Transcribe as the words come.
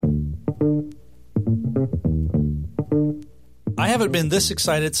I haven't been this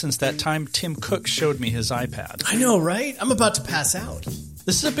excited since that time Tim Cook showed me his iPad. I know, right? I'm about to pass out.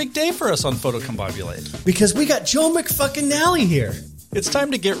 This is a big day for us on Photocombobulate. Because we got Joe McFucking-Nally here. It's time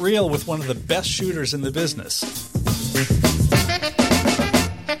to get real with one of the best shooters in the business.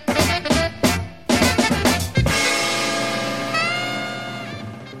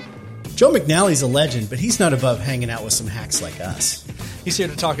 Joe McNally's a legend, but he's not above hanging out with some hacks like us. He's here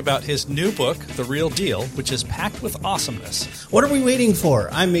to talk about his new book, The Real Deal, which is packed with awesomeness. What are we waiting for?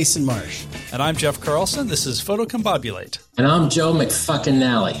 I'm Mason Marsh. And I'm Jeff Carlson. This is Photocombobulate. And I'm Joe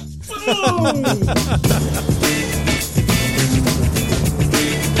McFucking-Nally.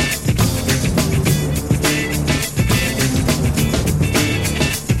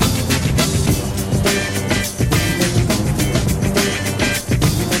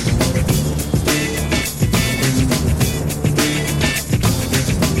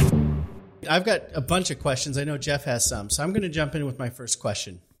 I've got a bunch of questions. I know Jeff has some, so I'm going to jump in with my first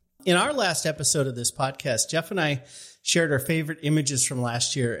question. In our last episode of this podcast, Jeff and I shared our favorite images from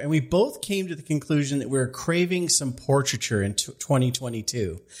last year, and we both came to the conclusion that we're craving some portraiture in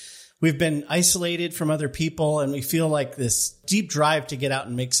 2022. We've been isolated from other people, and we feel like this deep drive to get out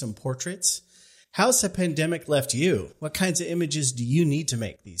and make some portraits. How's the pandemic left you? What kinds of images do you need to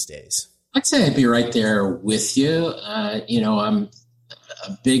make these days? I'd say I'd be right there with you. I'm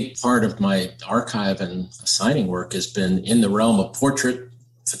a big part of my archive and assigning work has been in the realm of portrait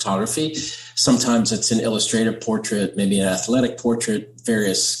photography. Sometimes it's an illustrative portrait, maybe an athletic portrait,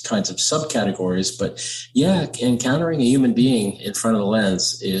 various kinds of subcategories. But yeah, encountering a human being in front of the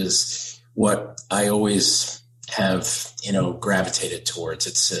lens is what I always have, gravitated towards.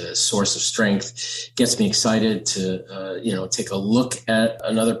 It's a source of strength, gets me excited to, take a look at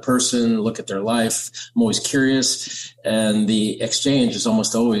another person, look at their life. I'm always curious. And the exchange is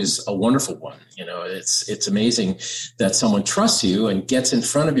almost always a wonderful one. It's amazing that someone trusts you and gets in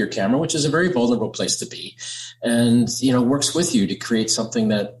front of your camera, which is a very vulnerable place to be, and, works with you to create something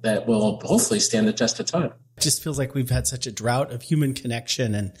that will hopefully stand the test of time. It just feels like we've had such a drought of human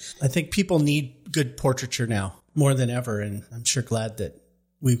connection. And I think people need good portraiture now more than ever. And I'm sure glad that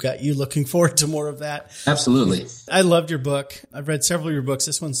we've got you looking forward to more of that. Absolutely. I loved your book. I've read several of your books.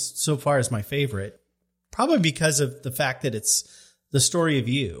 This one so far is my favorite, probably because of the fact that it's the story of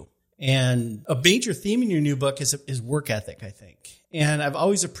you. And a major theme in your new book is work ethic, I think. And I've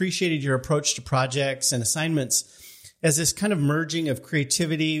always appreciated your approach to projects and assignments as this kind of merging of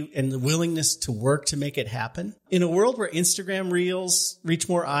creativity and the willingness to work to make it happen. In a world where Instagram reels reach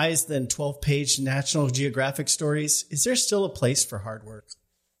more eyes than 12-page National Geographic stories, is there still a place for hard work?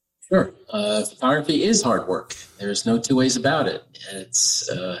 Sure. Photography is hard work. There's no two ways about it. It's,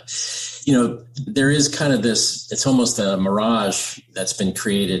 there is kind of this, it's almost a mirage that's been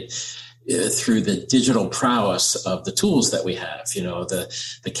created through the digital prowess of the tools that we have.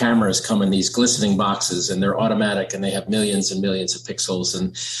 The cameras come in these glistening boxes and they're automatic and they have millions and millions of pixels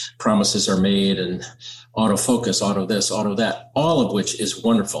and promises are made and autofocus, auto this, auto that, all of which is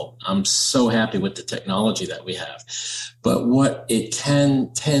wonderful. I'm so happy with the technology that we have. But what it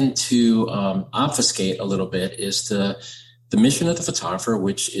can tend to obfuscate a little bit is the mission of the photographer,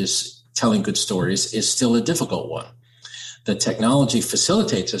 which is telling good stories, is still a difficult one. The technology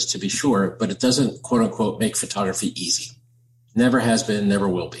facilitates us, to be sure, but it doesn't, quote unquote, make photography easy. Never has been, never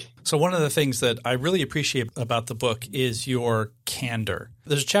will be. So one of the things that I really appreciate about the book is your candor.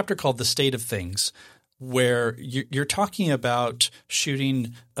 There's a chapter called The State of Things, where you're talking about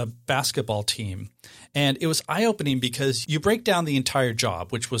shooting a basketball team. And it was eye-opening because you break down the entire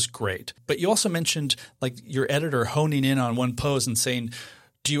job, which was great. But you also mentioned like your editor honing in on one pose and saying,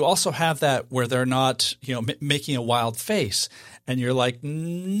 do you also have that where they're not, making a wild face? And you're like,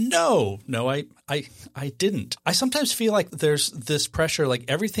 no, I didn't. I sometimes feel like there's this pressure, like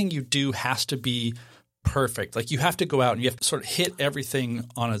everything you do has to be perfect. Like you have to go out and you have to sort of hit everything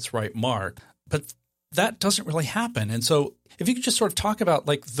on its right mark. But that doesn't really happen. And so if you could just sort of talk about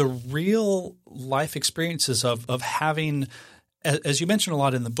like the real life experiences of having, as you mentioned a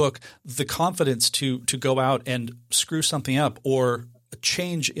lot in the book, the confidence to go out and screw something up or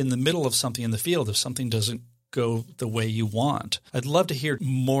change in the middle of something in the field if something doesn't go the way you want. I'd love to hear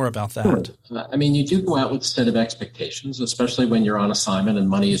more about that. Sure. You do go out with a set of expectations, especially when you're on assignment and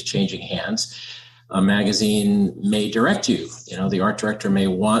money is changing hands. A magazine may direct you. The art director may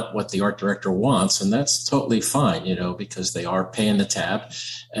want what the art director wants, and that's totally fine, because they are paying the tab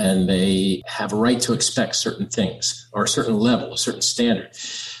and they have a right to expect certain things or a certain level, a certain standard.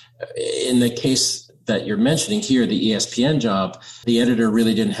 In the case that you're mentioning here, the ESPN job, the editor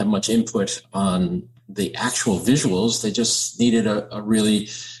really didn't have much input on the actual visuals. They just needed a really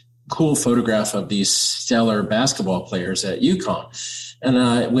cool photograph of these stellar basketball players at UConn.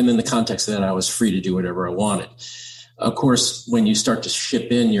 And within the context of that, I was free to do whatever I wanted. Of course, when you start to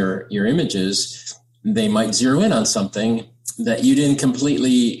ship in your images, they might zero in on something that you didn't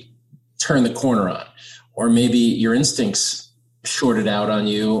completely turn the corner on. Or maybe your instincts shorted out on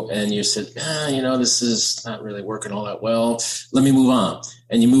you and you said, this is not really working all that well. Let me move on.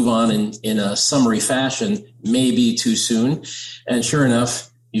 And you move on in a summary fashion, maybe too soon. And sure enough,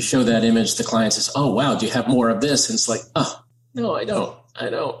 you show that image, the client says, oh, wow, do you have more of this? And it's like, oh, no, I don't.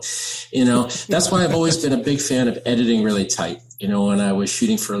 That's why I've always been a big fan of editing really tight. When I was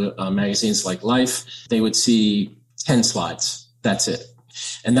shooting for magazines like Life, they would see 10 slides. That's it.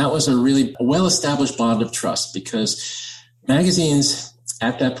 And that was a really well-established bond of trust, because magazines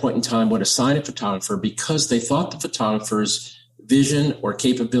at that point in time would assign a photographer because they thought the photographer's vision or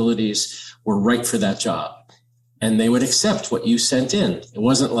capabilities were right for that job. And they would accept what you sent in. It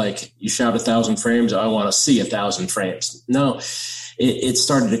wasn't like you shot 1,000 frames, I want to see 1,000 frames. No, it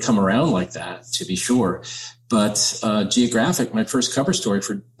started to come around like that, to be sure. But Geographic, my first cover story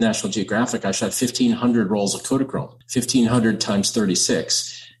for National Geographic, I shot 1,500 rolls of Kodachrome, 1,500 times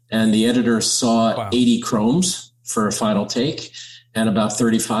 36. And the editor saw 80 chromes for a final take, and about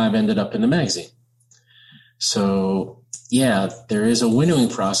 35 ended up in the magazine. So yeah, there is a winnowing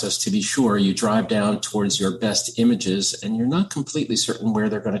process, to be sure. You drive down towards your best images and you're not completely certain where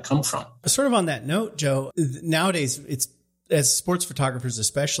they're going to come from. Sort of on that note, Joe, nowadays it's, as sports photographers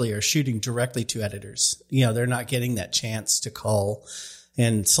especially, are shooting directly to editors. They're not getting that chance to call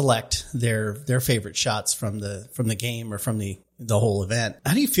and select their favorite shots from the game or from the whole event.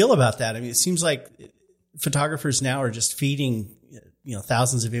 How do you feel about that? I mean, it seems like photographers now are just feeding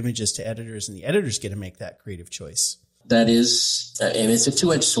thousands of images to editors, and the editors get to make that creative choice. That is, and it's a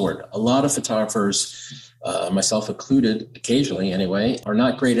two-edged sword. A lot of photographers, myself included, occasionally anyway, are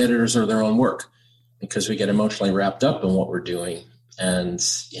not great editors of their own work, because we get emotionally wrapped up in what we're doing. And,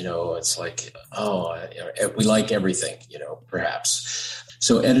 it's like, we like everything, perhaps.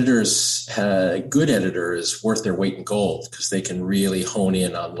 So editors, a good editor is worth their weight in gold, because they can really hone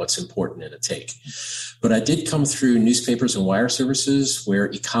in on what's important in a take. But I did come through newspapers and wire services where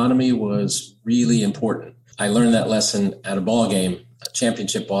economy was really important. I learned that lesson at a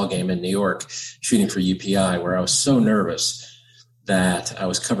championship ball game in New York, shooting for UPI, where I was so nervous that I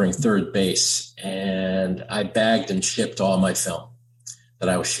was covering third base, and I bagged and shipped all my film that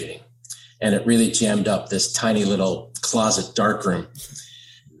I was shooting. And it really jammed up this tiny little closet darkroom.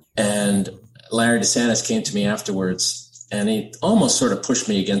 And Larry DeSantis came to me afterwards, and he almost sort of pushed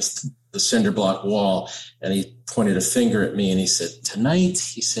me against the cinder block wall, and he pointed a finger at me and he said, tonight,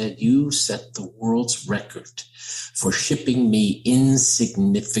 he said, you set the world's record for shipping me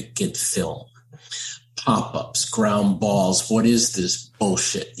insignificant film. Pop-ups, ground balls, what is this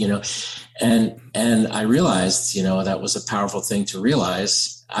bullshit, And I realized, that was a powerful thing to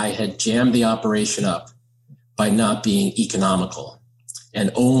realize. I had jammed the operation up by not being economical and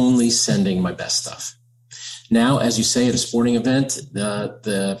only sending my best stuff. Now, as you say, at a sporting event,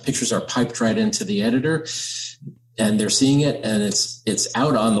 the pictures are piped right into the editor, and they're seeing it, and it's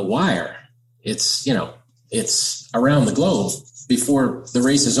out on the wire. It's around the globe before the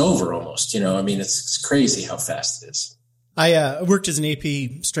race is over almost. It's crazy how fast it is. I worked as an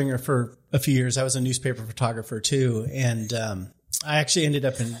AP stringer for a few years. I was a newspaper photographer too, and I actually ended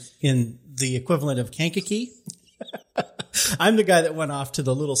up in the equivalent of Kankakee. I'm the guy that went off to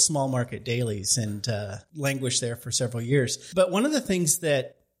the little small market dailies and languished there for several years. But one of the things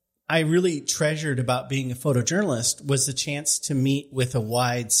that I really treasured about being a photojournalist was the chance to meet with a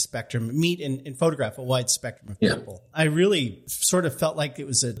wide spectrum, and photograph a wide spectrum of people. I really sort of felt like it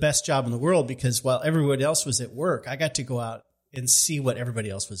was the best job in the world, because while everyone else was at work, I got to go out and see what everybody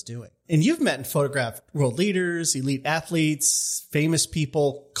else was doing. And you've met and photographed world leaders, elite athletes, famous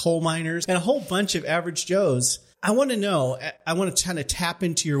people, coal miners, and a whole bunch of average Joes. I want to kind of tap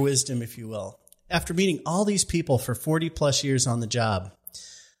into your wisdom, if you will. After meeting all these people for 40 plus years on the job,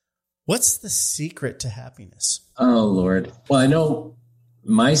 what's the secret to happiness? Oh, Lord. Well, I know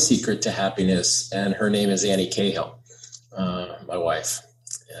my secret to happiness, and her name is Annie Cahill, my wife.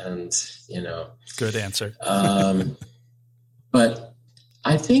 And, Good answer. But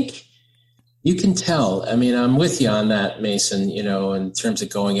I think you can tell. I mean, I'm with you on that, Mason, in terms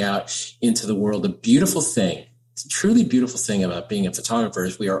of going out into the world. A beautiful thing, it's a truly beautiful thing about being a photographer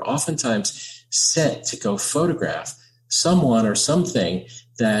is we are oftentimes set to go photograph someone or something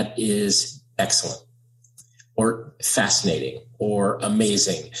that is excellent or fascinating or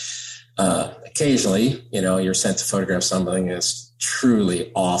amazing. Occasionally, you're sent to photograph something that's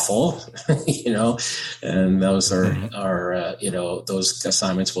truly awful, and those are those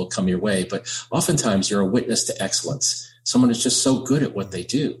assignments will come your way. But oftentimes you're a witness to excellence. Someone is just so good at what they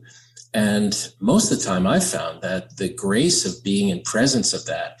do. And most of the time I've found that the grace of being in presence of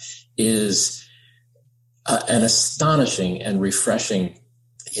that is an astonishing and refreshing,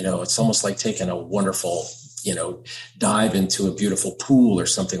 it's almost like taking a wonderful, dive into a beautiful pool or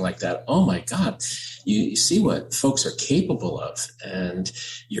something like that. Oh my God, you see what folks are capable of, and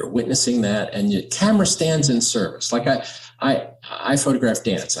you're witnessing that, and your camera stands in service. Like I photograph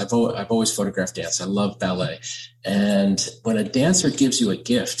dance. I've always photographed dance. I love ballet. And when a dancer gives you a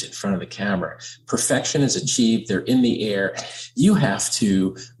gift in front of the camera, perfection is achieved. They're in the air. You have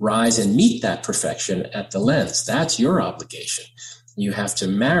to rise and meet that perfection at the lens. That's your obligation. You have to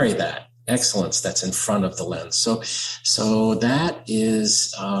marry that excellence that's in front of the lens. So that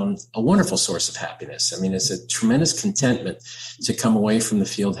is a wonderful source of happiness. I mean, it's a tremendous contentment to come away from the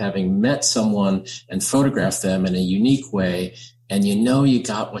field having met someone and photographed them in a unique way. And you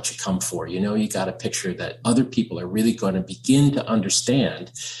got what you come for. You got a picture that other people are really going to begin to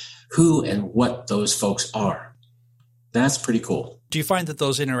understand who and what those folks are. That's pretty cool. Do you find that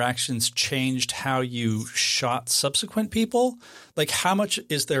those interactions changed how you shot subsequent people? Like, how much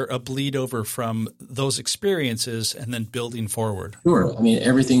is there a bleed over from those experiences and then building forward? Sure. I mean,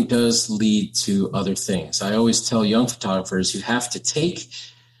 everything does lead to other things. I always tell young photographers, you have to take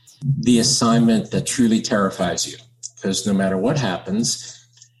the assignment that truly terrifies you, because no matter what happens,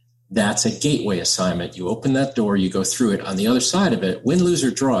 that's a gateway assignment. You open that door, you go through it. On the other side of it, win, lose,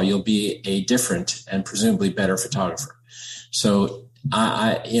 or draw, you'll be a different and presumably better photographer. So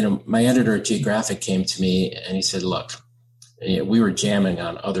my editor at Geographic came to me and he said, look, we were jamming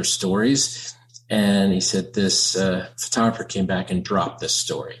on other stories. And he said, this photographer came back and dropped this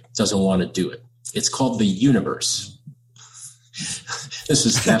story. Doesn't want to do it. It's called The Universe. This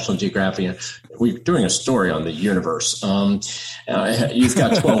is National Geographic. We're doing a story on the universe. You've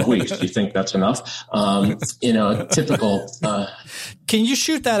got 12 weeks. Do you think that's enough? Typical. Can you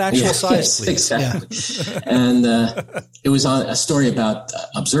shoot that actual size, please? Exactly. Yeah. And it was on a story about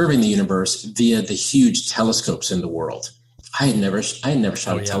observing the universe via the huge telescopes in the world. I had never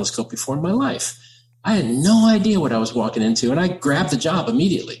shot a telescope before in my life. I had no idea what I was walking into, and I grabbed the job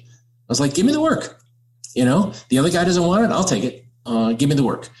immediately. I was like, give me the work. The other guy doesn't want it. I'll take it. Give me the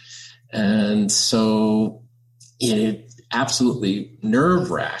work. And so it absolutely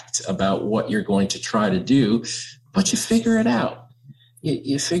nerve-wracked about what you're going to try to do, but you figure it out.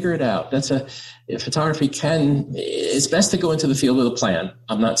 You figure it out. Photography it's best to go into the field with a plan.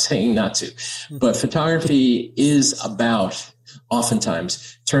 I'm not saying not to, but photography is about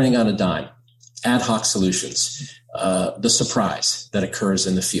oftentimes turning on a dime, ad hoc solutions, the surprise that occurs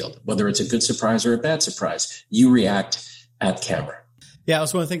in the field, whether it's a good surprise or a bad surprise, you react at camera. Yeah, it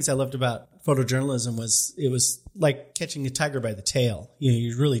was one of the things I loved about photojournalism was it was like catching a tiger by the tail.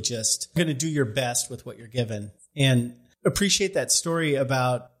 You're really just going to do your best with what you're given, and appreciate that story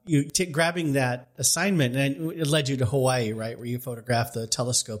about you grabbing that assignment, and it led you to Hawaii, right, where you photographed the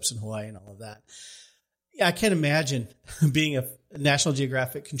telescopes in Hawaii and all of that. Yeah, I can't imagine being a National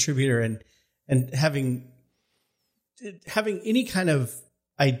Geographic contributor and having any kind of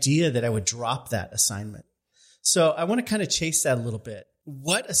idea that I would drop that assignment. So I want to kind of chase that a little bit.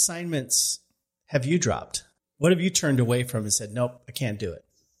 What assignments have you dropped? What have you turned away from and said, nope, I can't do it?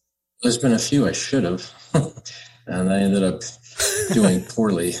 There's been a few I should have, and I ended up doing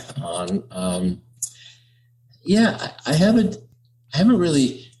poorly on. I haven't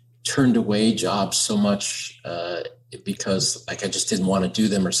really turned away jobs so much because I just didn't want to do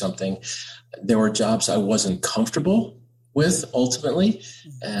them or something. There were jobs I wasn't comfortable with ultimately,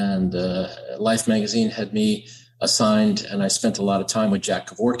 and Life magazine had me assigned, and I spent a lot of time with Jack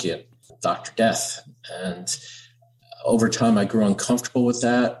Kevorkian, Dr. Death, and over time I grew uncomfortable with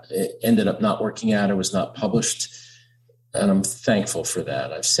that. It ended up not working out. It was not published, and I'm thankful for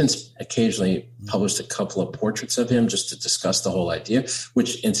that. I've since occasionally published a couple of portraits of him just to discuss the whole idea,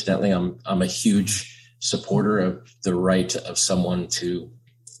 which incidentally I'm a huge supporter of the right of someone to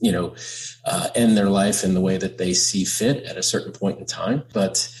end their life in the way that they see fit at a certain point in time.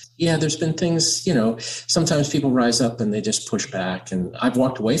 But yeah, there's been things, sometimes people rise up and they just push back. And I've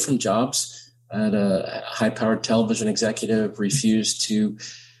walked away from jobs. I had a high-powered television executive refuse to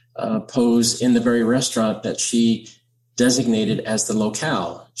pose in the very restaurant that she designated as the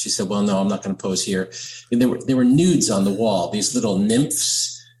locale. She said, well, no, I'm not going to pose here. And there were nudes on the wall, these little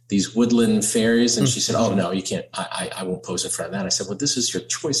nymphs, these woodland fairies. And she said, oh, no, you can't. I won't pose in front of that. I said, well, this is your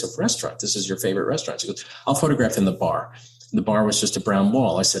choice of restaurant. This is your favorite restaurant. She goes, I'll photograph in the bar. the bar was just a brown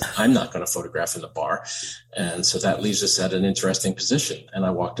wall. I said, I'm not going to photograph in the bar. And so that leaves us at an interesting position. And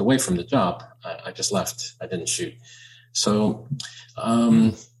I walked away from the job. I just left. I didn't shoot. So,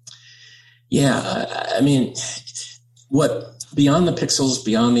 I mean, what beyond the pixels,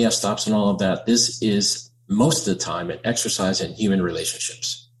 beyond the f-stops and all of that, this is most of the time an exercise in human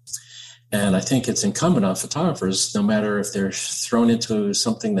relationships. And I think it's incumbent on photographers, no matter if they're thrown into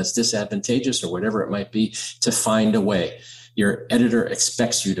something that's disadvantageous or whatever it might be, to find a way. Your editor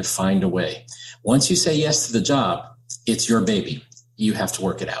expects you to find a way. Once you say yes to the job, it's your baby. You have to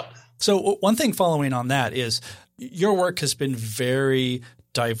work it out. So one thing following on that is your work has been very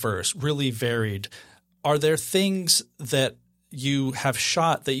diverse, really varied. Are there things that you have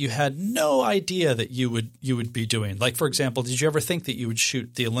shot that you had no idea that you would be doing? Like, for example, did you ever think that you would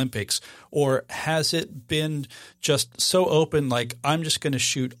shoot the Olympics? Or has it been just so open, like, I'm just going to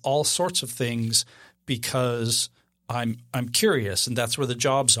shoot all sorts of things because I'm curious and that's where the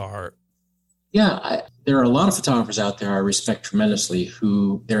jobs are? Yeah, there are a lot of photographers out there I respect tremendously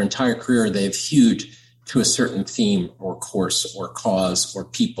who their entire career they've hewed to a certain theme or course or cause or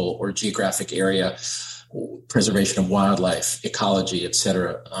people or geographic area, preservation of wildlife, ecology,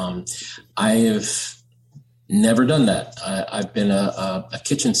 etc. I have never done that. I've been a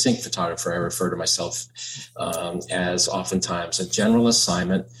kitchen sink photographer. I refer to myself as oftentimes a general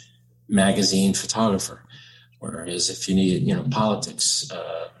assignment magazine photographer. Whereas if you need, politics,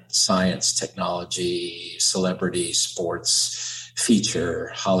 science, technology, celebrity, sports,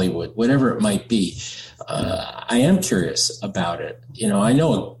 feature, Hollywood, whatever it might be, I am curious about it. I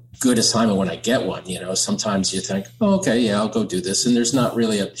know good assignment when I get one. Sometimes you think, oh, okay, yeah, I'll go do this. And there's not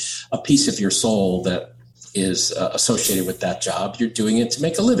really a piece of your soul that is associated with that job. You're doing it to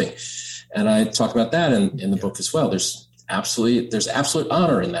make a living. And I talk about that in the book as well. There's absolute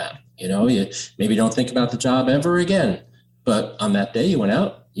honor in that. You maybe don't think about the job ever again, but on that day you went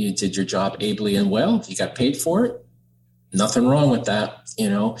out, you did your job ably and well, you got paid for it. Nothing wrong with that.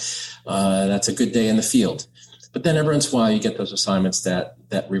 That's a good day in the field. But then every once in a while you get those assignments that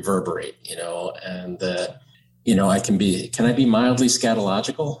reverberate, and can I be mildly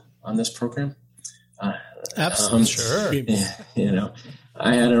scatological on this program? Absolutely. Sure.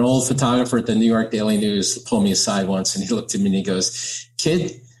 I had an old photographer at the New York Daily News pull me aside once and he looked at me and he goes,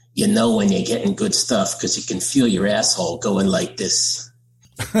 "Kid, you know when you're getting good stuff because you can feel your asshole going like this."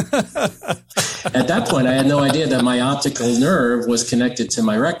 At that point, I had no idea that my optical nerve was connected to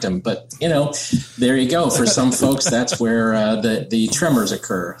my rectum. But, there you go. For some folks, that's where the tremors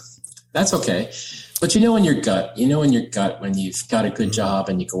occur. That's okay. But in your gut when you've got a good job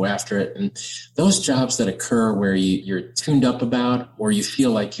and you go after it. And those jobs that occur where you're tuned up about or you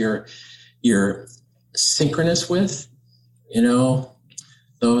feel like you're synchronous with,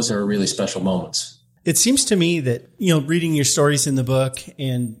 those are really special moments. It seems to me that, reading your stories in the book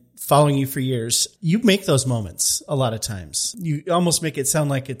and following you for years, you make those moments a lot of times. You almost make it sound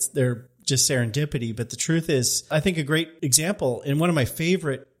like they're just serendipity. But the truth is, I think a great example and one of my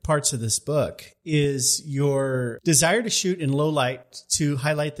favorite parts of this book is your desire to shoot in low light to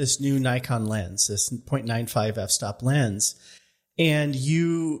highlight this new Nikon lens, this 0.95 f-stop lens. And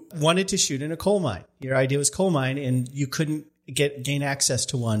you wanted to shoot in a coal mine. Your idea was coal mine and you couldn't gain access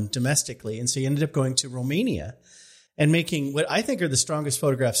to one domestically. And so you ended up going to Romania and making what I think are the strongest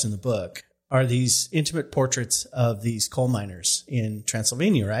photographs in the book are these intimate portraits of these coal miners in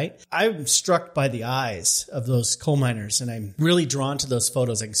Transylvania, right? I'm struck by the eyes of those coal miners and I'm really drawn to those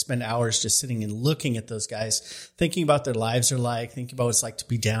photos. I can spend hours just sitting and looking at those guys, thinking about their lives are like, thinking about what it's like to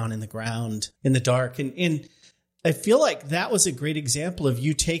be down in the ground in the dark. And I feel like that was a great example of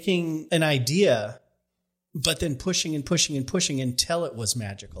you taking an idea but then pushing and pushing and pushing until it was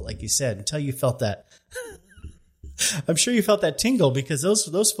magical, like you said, until you felt that. I'm sure you felt that tingle because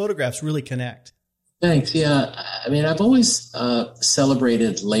those photographs really connect. Thanks. Yeah. I mean, I've always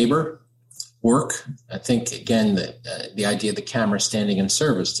celebrated labor, work. I think, again, the idea of the camera standing in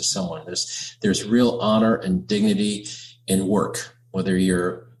service to someone. There's real honor and dignity in work, whether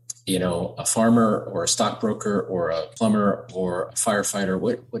you're a farmer or a stockbroker or a plumber or a firefighter,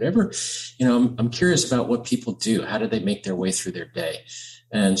 whatever, I'm curious about what people do. How do they make their way through their day?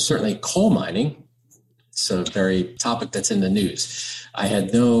 And certainly coal mining, it's a very topic that's in the news. I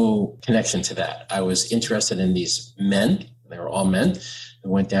had no connection to that. I was interested in these men. They were all men who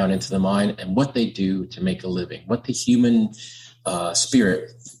went down into the mine and what they do to make a living, what the human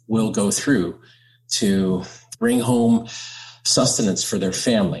spirit will go through to bring home sustenance for their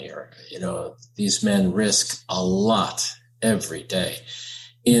family. Or, these men risk a lot every day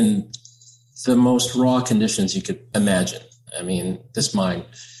in the most raw conditions you could imagine. I mean, this mine,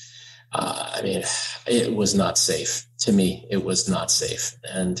 I mean, it was not safe. To me, it was not safe.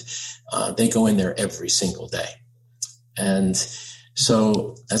 And they go in there every single day. And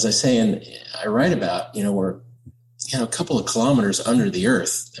so, as I say, and I write about, we're, a couple of kilometers under the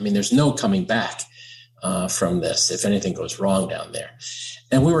earth. I mean, there's no coming back from this if anything goes wrong down there.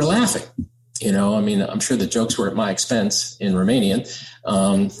 And we were laughing. I'm sure the jokes were at my expense in Romanian,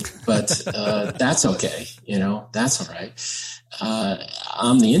 but that's okay. That's all right.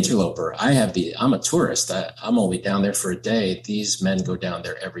 I'm the interloper. I'm a tourist. I'm only down there for a day. These men go down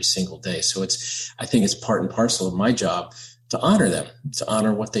there every single day. So I think it's part and parcel of my job to honor them, to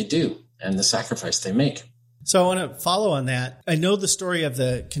honor what they do and the sacrifice they make. So I want to follow on that. I know the story of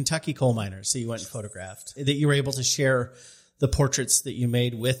the Kentucky coal miners that you went and photographed, that you were able to share the portraits that you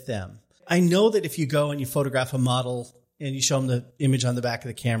made with them. I know that if you go and you photograph a model and you show them the image on the back of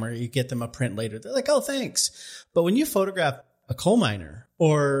the camera, you get them a print later. They're like, oh, thanks. But when you photograph a coal miner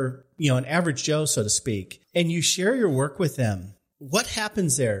or, an average Joe, so to speak, and you share your work with them, what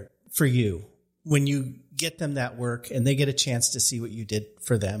happens there for you when you get them that work and they get a chance to see what you did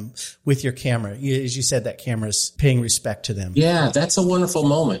for them with your camera? As you said, that camera's paying respect to them. Yeah, that's a wonderful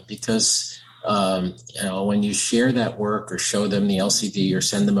moment because, when you share that work or show them the LCD or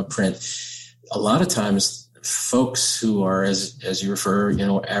send them a print, a lot of times folks who are, as you refer,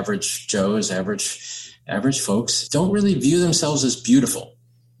 average Joes, average folks don't really view themselves as beautiful.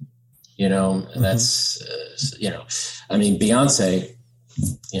 And that's, Beyonce,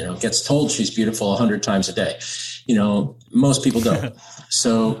 gets told she's beautiful 100 times a day. Most people don't.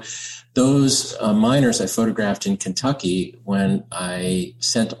 So those miners I photographed in Kentucky, when I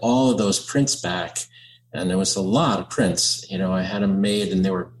sent all of those prints back, and there was a lot of prints, I had them made and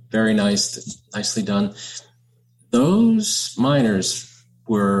they were very nicely done. Those miners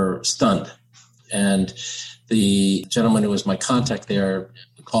were stunned. And the gentleman who was my contact there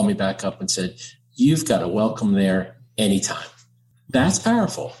called me back up and said, you've got a welcome there anytime. That's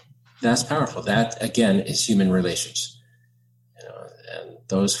powerful. That's powerful. That, again, is human relations. And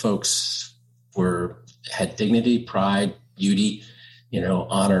those folks had dignity, pride, beauty,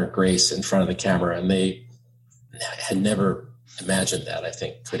 honor, grace in front of the camera. And they had never imagined that, I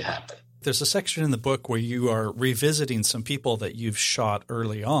think, could happen. There's a section in the book where you are revisiting some people that you've shot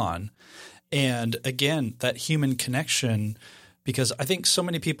early on. And again, that human connection, because I think so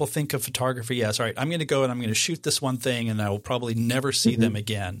many people think of photography as, all right, I'm going to go and I'm going to shoot this one thing and I will probably never see them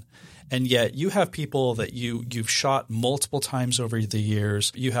again. And yet you have people that you've shot multiple times over the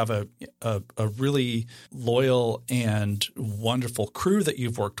years. You have a really loyal and wonderful crew that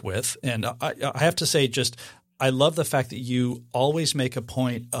you've worked with. And I have to say, I love the fact that you always make a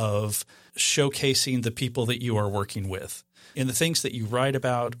point of showcasing the people that you are working with. In the things that you write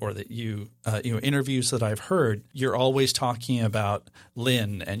about or that interviews that I've heard, you're always talking about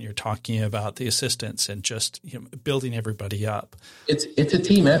Lynn and you're talking about the assistants and just building everybody up. It's a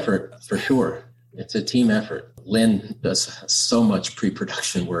team effort for sure. It's a team effort. Lynn does so much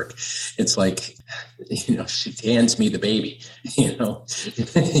pre-production work. It's like, she hands me the baby, it's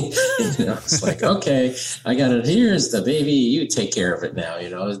like, okay, I got it. Here's the baby. You take care of it now.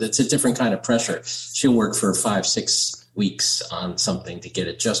 It's a different kind of pressure. She'll work for 5-6 weeks on something to get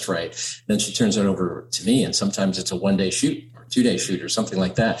it just right. Then she turns it over to me. And sometimes it's a 1-day shoot or 2-day shoot or something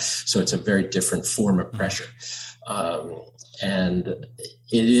like that. So it's a very different form of pressure. And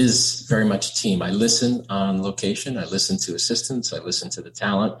it is very much a team. I listen on location. I listen to assistants. I listen to the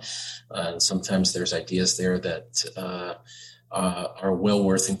talent. And sometimes there's ideas there that are well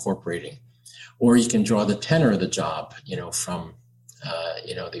worth incorporating. Or you can draw the tenor of the job, from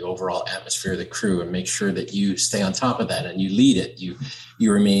the overall atmosphere of the crew and make sure that you stay on top of that and you lead it. You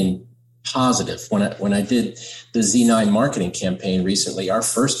remain positive. When I did the Z9 marketing campaign recently, our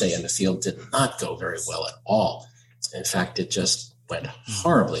first day in the field did not go very well at all. In fact, it just went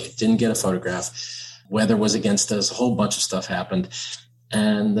horribly. It didn't get a photograph. Weather was against us. A whole bunch of stuff happened.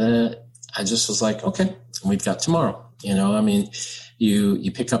 And I just was like, okay, we've got tomorrow.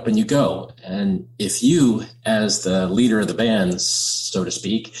 You pick up and you go. And if you, as the leader of the band, so to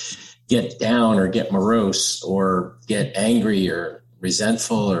speak, get down or get morose or get angry or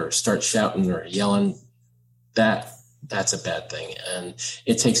resentful or start shouting or yelling, that's a bad thing. And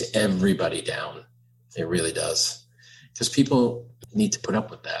it takes everybody down. It really does. Because people need to put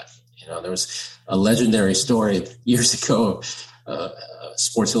up with that. There was a legendary story years ago, a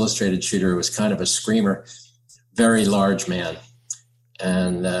Sports Illustrated shooter who was kind of a screamer, very large man.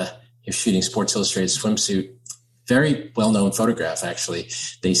 And he was shooting Sports Illustrated swimsuit. Very well-known photograph, actually.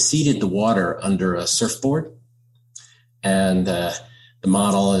 They seeded the water under a surfboard. And the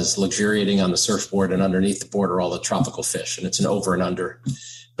model is luxuriating on the surfboard, and underneath the board are all the tropical fish. And it's an over and under.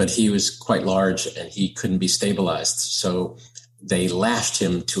 but he was quite large and he couldn't be stabilized. So they lashed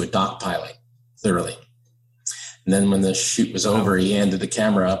him to a dock piling, literally. And then when the shoot was over, he handed the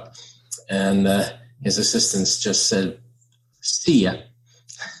camera up, and his assistants just said, "See ya."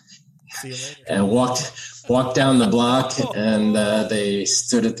 See you later. And walked down the block, and they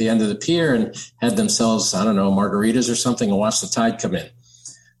stood at the end of the pier and had themselves, I don't know, margaritas or something, and watched the tide come in.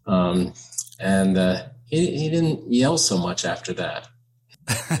 He didn't yell so much after that.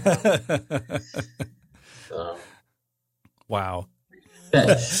 Wow.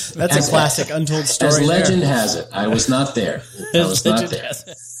 That's a classic untold story. As legend has it, I was not there.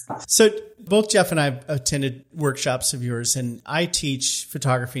 So both Jeff and I have attended workshops of yours, and I teach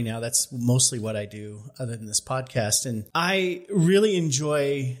photography now. That's mostly what I do other than this podcast. And I really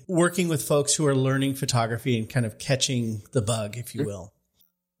enjoy working with folks who are learning photography and kind of catching the bug, if you will.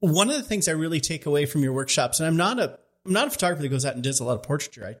 One of the things I really take away from your workshops, and I'm not a photographer that goes out and does a lot of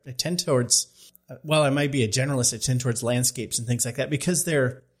portraiture. I tend towards, I might be a generalist, I tend towards landscapes and things like that because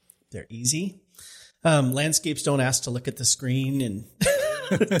they're easy. Landscapes don't ask to look at the screen, and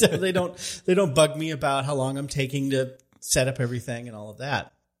they don't bug me about how long I'm taking to set up everything and all of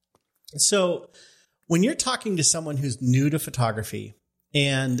that. So when you're talking to someone who's new to photography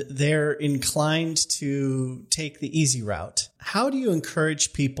and they're inclined to take the easy route, how do you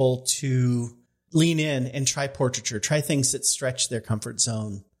encourage people to lean in and try portraiture, try things that stretch their comfort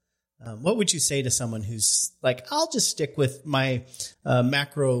zone? What would you say to someone who's like, I'll just stick with my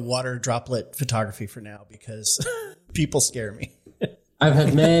macro water droplet photography for now because people scare me? I've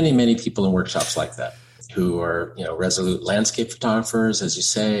had many, many people in workshops like that who are, resolute landscape photographers, as you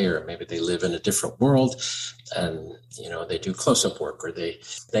say, or maybe they live in a different world and, they do close-up work, or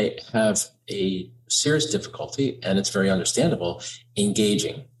they have a serious difficulty, and it's very understandable,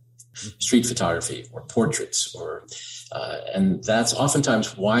 engaging street photography or portraits, and that's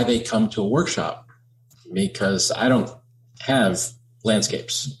oftentimes why they come to a workshop, because I don't have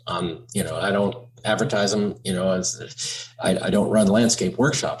landscapes on, I don't advertise them, I don't run landscape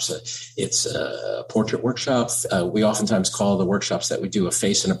workshops. It's a portrait workshop. We oftentimes call the workshops that we do a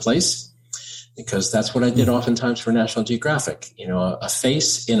face and a place, because that's what I did oftentimes for National Geographic. A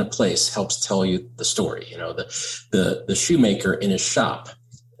face in a place helps tell you the story. The shoemaker in his shop,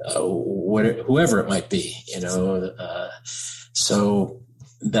 whoever it might be, so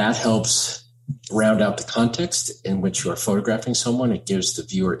that helps round out the context in which you are photographing someone. It gives the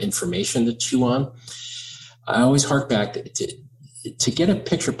viewer information to chew on. I always hark back to get a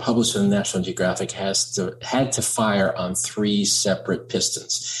picture published in National Geographic had to fire on 3 separate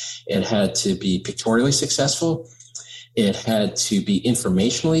pistons. It had to be pictorially successful, it had to be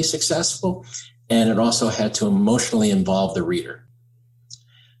informationally successful, and it also had to emotionally involve the reader.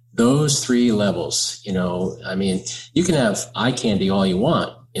 Those 3 levels, you can have eye candy all you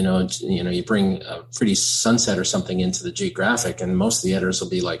want. You bring a pretty sunset or something into the Geographic, and most of the editors will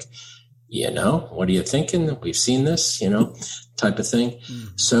be like, what are you thinking? We've seen this, type of thing. Mm-hmm.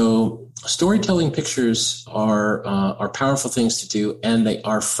 So storytelling pictures are powerful things to do, and they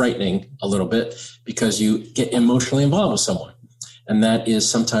are frightening a little bit because you get emotionally involved with someone, and that is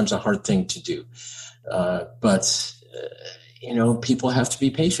sometimes a hard thing to do. But people have to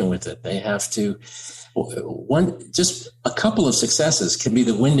be patient with it. They have to. Just a couple of successes can be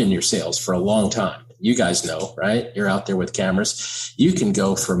the wind in your sails for a long time. You guys know, right? You're out there with cameras. You can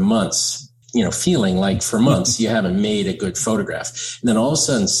go for months, feeling like for months you haven't made a good photograph. And then all of a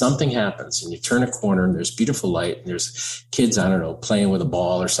sudden something happens and you turn a corner and there's beautiful light and there's kids, playing with a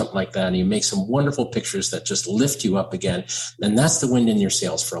ball or something like that. And you make some wonderful pictures that just lift you up again. And that's the wind in your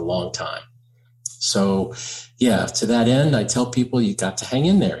sails for a long time. So yeah, to that end, I tell people you got to hang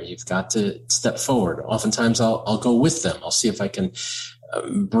in there. You've got to step forward. Oftentimes I'll go with them. I'll see if I can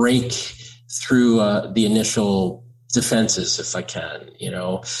break through the initial defenses if I can,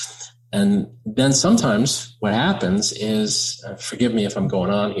 And then sometimes what happens is, forgive me if I'm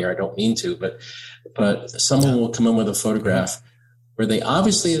going on here, I don't mean to, but someone will come in with a photograph where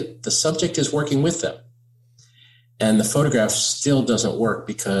the subject is working with them. And the photograph still doesn't work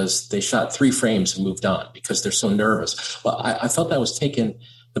because they shot 3 frames and moved on because they're so nervous. Well, I felt that was taking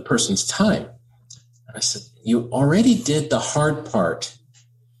the person's time. And I said, you already did the hard part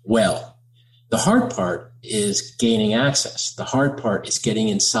well. The hard part is gaining access. The hard part is getting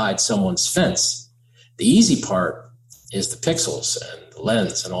inside someone's fence. The easy part is the pixels and the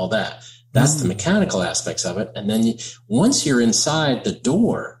lens and all that. That's the mechanical aspects of it. And then once you're inside the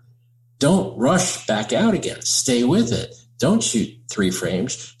door, don't rush back out again. Stay with it. Don't shoot 3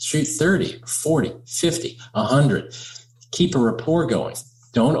 frames. Shoot 30, 40, 50, 100. Keep a rapport going.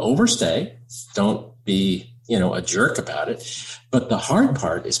 Don't overstay. Don't be a jerk about it. But the hard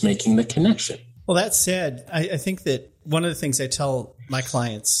part is making the connection. Well, that said, I think that one of the things I tell my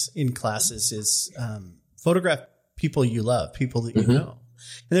clients in classes is photograph people you love, people that you know.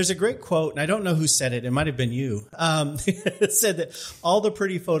 And there's a great quote, and I don't know who said it. It might have been you. It said that all the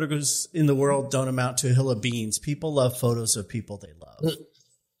pretty photos in the world don't amount to a hill of beans. People love photos of people they love.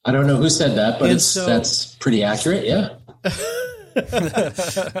 I don't know who said that, but that's pretty accurate. Yeah.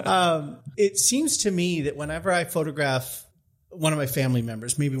 It seems to me that whenever I photograph one of my family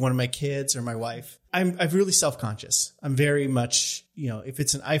members, maybe one of my kids or my wife, I'm really self-conscious. I'm very much, if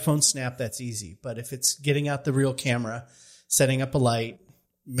it's an iPhone snap, that's easy. But if it's getting out the real camera, setting up a light,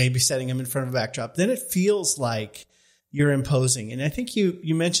 maybe setting them in front of a backdrop, then it feels like you're imposing. And I think you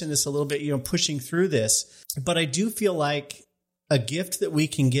mentioned this a little bit, pushing through this, but I do feel like a gift that we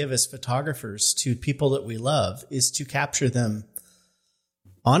can give as photographers to people that we love is to capture them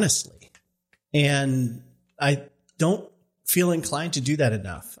honestly. And I don't feel inclined to do that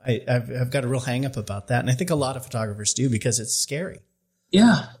enough. I've got a real hang up about that. And I think a lot of photographers do because it's scary.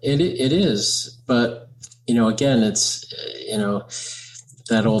 Yeah, it is. But, again, it's,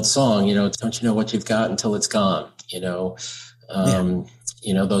 that old song, don't you know what you've got until it's gone,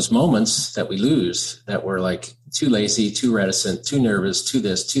 those moments that we lose that we're like too lazy, too reticent, too nervous, too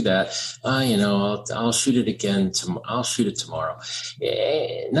this, too that. I'll shoot it again. I'll shoot it tomorrow.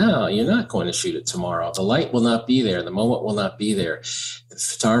 No, you're not going to shoot it tomorrow. The light will not be there. The moment will not be there.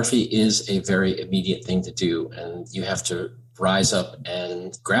 Photography is a very immediate thing to do, and you have to rise up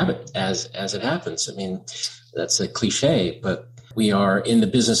and grab it as it happens. I mean, that's a cliche, but we are in the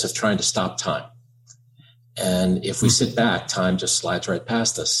business of trying to stop time. And if we sit back, time just slides right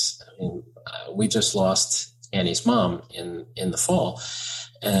past us. I mean, we just lost Annie's mom in the fall,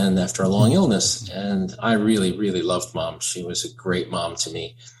 and after a long illness. And I really, really loved Mom. She was a great mom to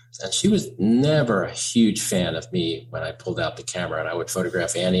me. And she was never a huge fan of me when I pulled out the camera and I would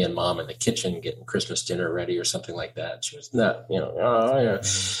photograph Annie and Mom in the kitchen getting Christmas dinner ready or something like that. She was not,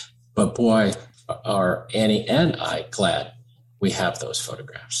 But boy, are Annie and I glad we have those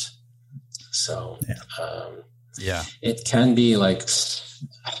photographs. So, it can be like,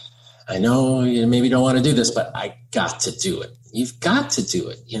 I know you maybe don't want to do this, but I got to do it. You've got to do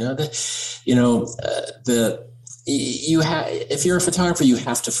it. If you're a photographer, you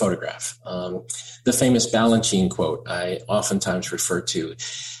have to photograph. The famous Balanchine quote I oftentimes refer to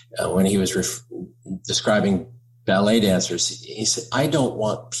when he was describing ballet dancers. He said, I don't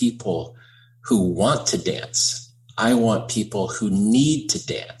want people who want to dance. I want people who need to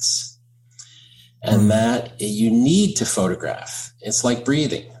dance. And that you need to photograph. It's like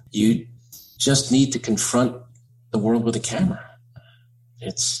breathing. You just need to confront the world with a camera.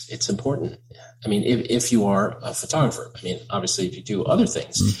 It's important. I mean, if you are a photographer, I mean, obviously if you do other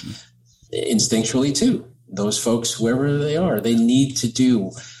things, instinctually too, those folks, whoever they are, they need to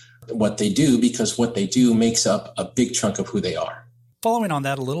do what they do because what they do makes up a big chunk of who they are. Following on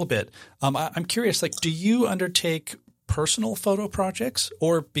that a little bit, I'm curious, do you undertake personal photo projects,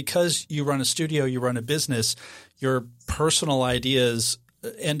 or because you run a studio, you run a business, your personal ideas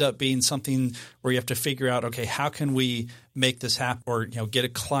end up being something where you have to figure out, okay, how can we make this happen, or get a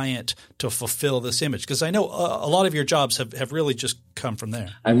client to fulfill this image? Because I know a lot of your jobs have really just come from there.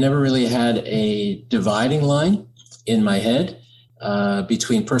 I've never really had a dividing line in my head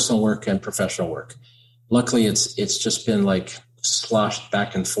between personal work and professional work. Luckily, it's just been like sloshed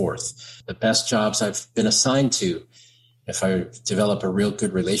back and forth. The best jobs I've been assigned to, if I develop a real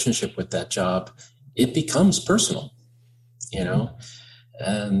good relationship with that job, it becomes personal, And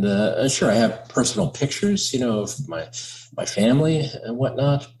sure, I have personal pictures, of my family and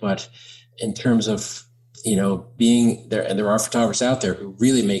whatnot. But in terms of, being there, and there are photographers out there who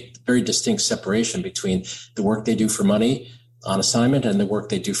really make very distinct separation between the work they do for money on assignment and the work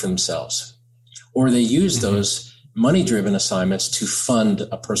they do for themselves. Or they use those money-driven assignments to fund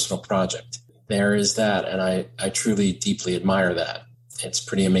a personal project. There is that, and I truly, deeply admire that. It's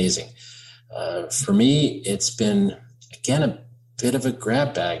pretty amazing. For me, it's been, again, a bit of a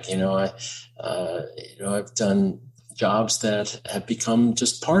grab bag. I've done jobs that have become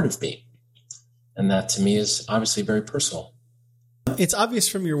just part of me. And that to me is obviously very personal. It's obvious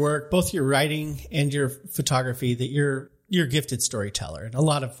from your work, both your writing and your photography, that you're a gifted storyteller. And a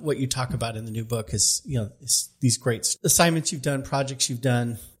lot of what you talk about in the new book is, is these great assignments you've done, projects you've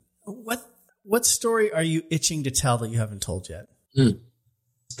done. What story are you itching to tell that you haven't told yet?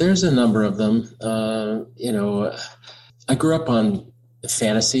 There's a number of them. I grew up on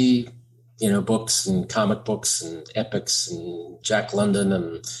fantasy, books and comic books and epics and Jack London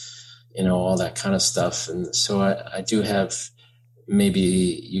and, all that kind of stuff. And so I do have, maybe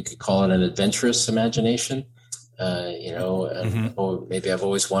you could call it an adventurous imagination. and maybe I've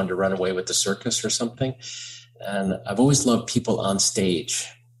always wanted to run away with the circus or something. And I've always loved people on stage.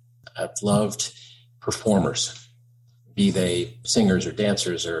 I've loved performers, be they singers or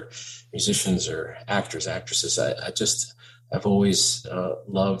dancers or musicians or actors, actresses. I've always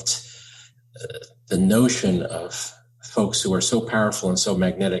loved the notion of folks who are so powerful and so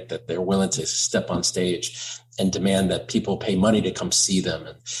magnetic that they're willing to step on stage and demand that people pay money to come see them.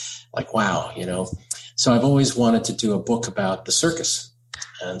 And like, wow, So I've always wanted to do a book about the circus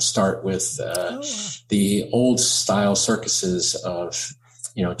and start with the old style circuses of,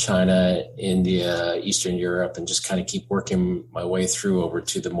 China, India, Eastern Europe, and just kind of keep working my way through over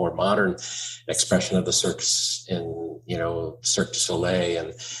to the more modern expression of the circus in, Cirque du Soleil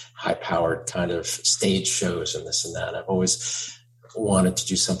and high-powered kind of stage shows and this and that. I've always wanted to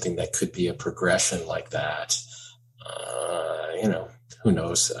do something that could be a progression like that. Who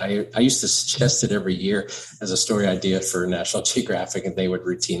knows? I used to suggest it every year as a story idea for National Geographic, and they would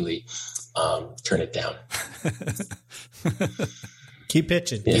routinely turn it down. Keep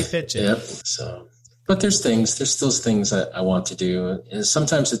pitching. Yep. So, but there's still things that I want to do. And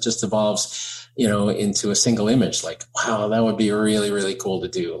sometimes it just evolves, into a single image, like, wow, that would be really, really cool to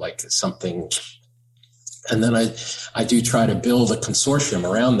do, like something. And then I do try to build a consortium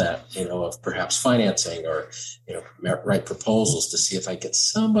around that, of perhaps financing or, write proposals to see if I get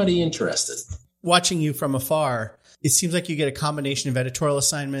somebody interested. Watching you from afar, it seems like you get a combination of editorial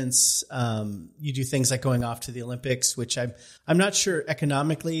assignments. You do things like going off to the Olympics, which I'm not sure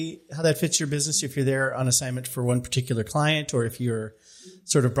economically how that fits your business, if you're there on assignment for one particular client or if you're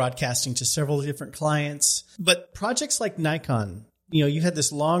sort of broadcasting to several different clients. But projects like Nikon, you had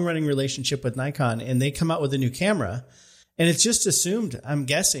this long running relationship with Nikon, and they come out with a new camera, and it's just assumed, I'm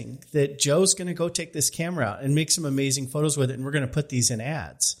guessing, that Joe's going to go take this camera out and make some amazing photos with it, and we're going to put these in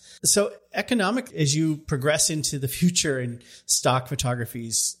ads. So economic, as you progress into the future in stock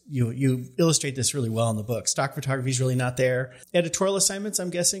photographies, you illustrate this really well in the book. Stock photography is really not there. Editorial assignments,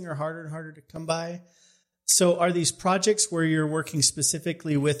 I'm guessing, are harder and harder to come by. So are these projects where you're working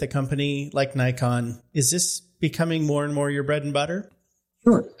specifically with a company like Nikon, is this becoming more and more your bread and butter?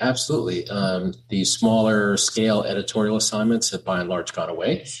 Sure, absolutely. The smaller scale editorial assignments have by and large gone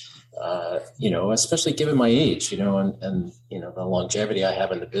away, especially given my age, and the longevity I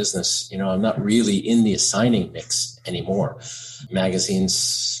have in the business. I'm not really in the assigning mix anymore.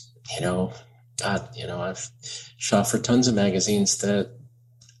 Magazines, I've shot for tons of magazines that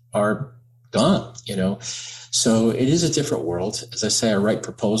are gone, So it is a different world. As I say, I write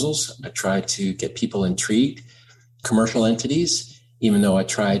proposals. I try to get people intrigued, commercial entities, even though I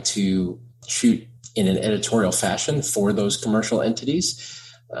try to shoot in an editorial fashion for those commercial entities.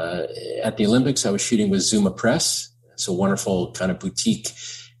 At the Olympics, I was shooting with Zuma Press. It's a wonderful kind of boutique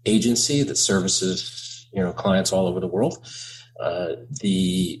agency that services, clients all over the world.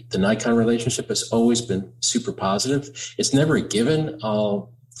 The Nikon relationship has always been super positive. It's never a given. I'll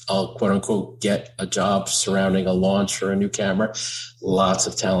quote unquote get a job surrounding a launch or a new camera. Lots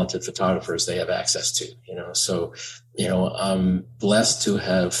of talented photographers they have access to, so, I'm blessed to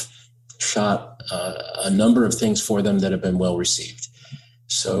have shot a number of things for them that have been well received.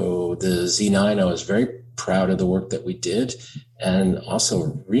 So the Z9, I was very proud of the work that we did, and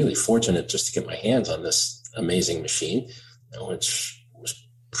also really fortunate just to get my hands on this amazing machine, which was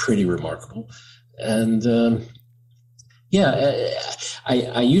pretty remarkable. And,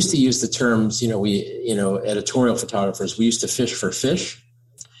 I used to use the terms, editorial photographers, we used to fish for fish,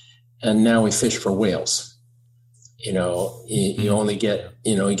 and now we fish for whales. You only get,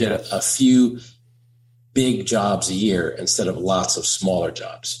 you get a few big jobs a year instead of lots of smaller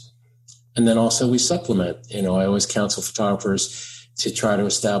jobs. And then also we supplement, I always counsel photographers to try to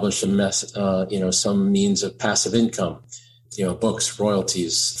establish some means of passive income, books,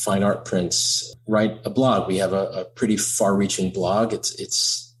 royalties, fine art prints, write a blog. We have a pretty far-reaching blog.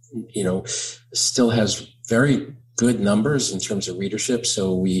 It's still has very good numbers in terms of readership.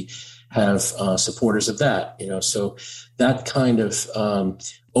 So we have supporters of that, so that kind of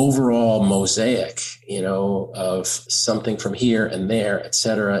overall mosaic, of something from here and there, et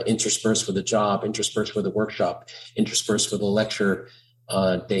cetera, interspersed with a job, interspersed with a workshop, interspersed with a lecture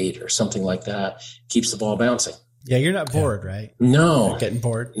date or something like that, keeps the ball bouncing. Yeah, you're not bored, right? No. You're getting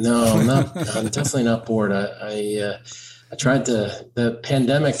bored? No, I'm not. I'm definitely not bored. I tried the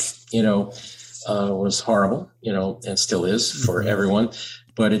pandemic, was horrible, and still is for everyone.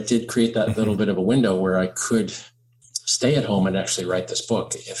 But it did create that little bit of a window where I could stay at home and actually write this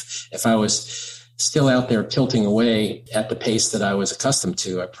book. If I was still out there tilting away at the pace that I was accustomed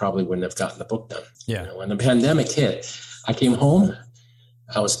to, I probably wouldn't have gotten the book done. Yeah. When the pandemic hit, I came home.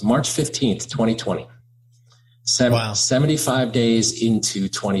 I was March 15th, 2020. Wow. 75 days into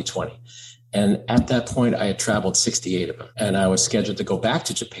 2020. And at that point, I had traveled 68 of them. And I was scheduled to go back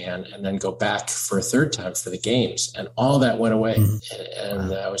to Japan and then go back for a third time for the games. And all that went away.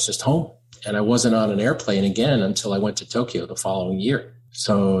 And I was just home. And I wasn't on an airplane again until I went to Tokyo the following year.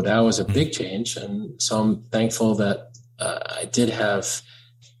 So that was a big change. And so I'm thankful that I did have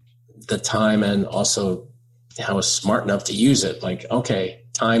the time, and also I was smart enough to use it. Like, okay,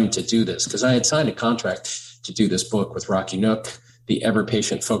 time to do this. Because I had signed a contract to do this book with Rocky Nook, the ever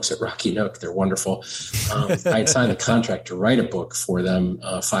patient folks at Rocky Nook. They're wonderful. I had signed a contract to write a book for them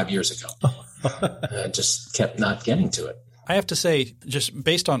 5 years ago. I just kept not getting to it. I have to say, just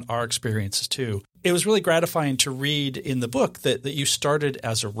based on our experiences too, it was really gratifying to read in the book that you started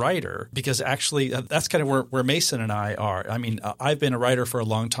as a writer, because actually that's kind of where Mason and I are. I mean, I've been a writer for a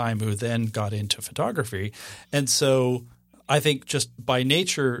long time who then got into photography. And so I think just by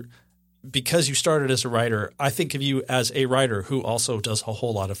nature, because you started as a writer, I think of you as a writer who also does a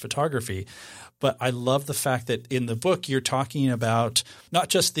whole lot of photography. But I love the fact that in the book you're talking about not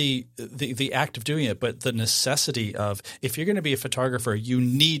just the act of doing it, but the necessity of, if you're going to be a photographer, you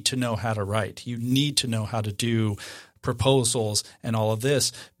need to know how to write. You need to know how to do proposals and all of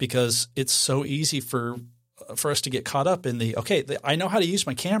this, because it's so easy for us to get caught up in I know how to use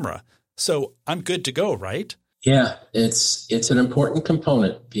my camera, so I'm good to go, right? Yeah, it's an important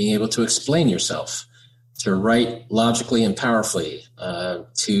component, being able to explain yourself, to write logically and powerfully,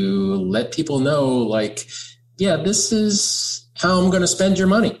 to let people know, like, yeah, this is how I'm going to spend your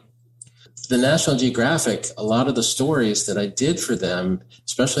money. The National Geographic, a lot of the stories that I did for them,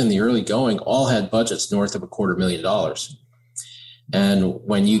 especially in the early going, all had budgets north of $250,000. And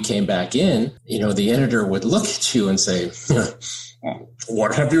when you came back in, the editor would look at you and say,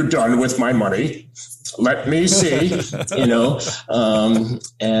 what have you done with my money? Let me see, there's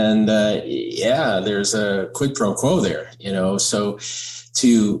a quid pro quo there, so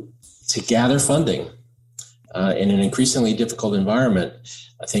to gather funding in an increasingly difficult environment,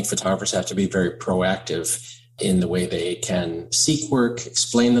 I think photographers have to be very proactive in the way they can seek work,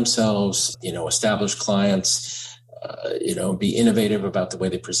 explain themselves, establish clients, be innovative about the way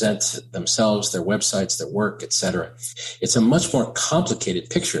they present themselves, their websites, their work, et cetera. It's a much more complicated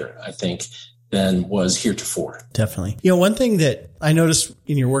picture, I think, than was heretofore. Definitely. One thing that I noticed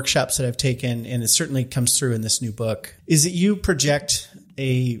in your workshops that I've taken, and it certainly comes through in this new book, is that you project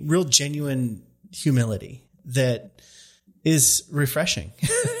a real genuine humility that is refreshing.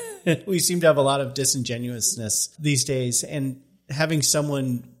 We seem to have a lot of disingenuousness these days, and having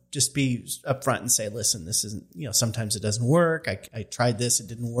someone just be upfront and say, listen, this isn't, sometimes it doesn't work. I tried this. It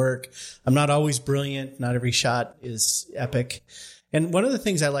didn't work. I'm not always brilliant. Not every shot is epic. And one of the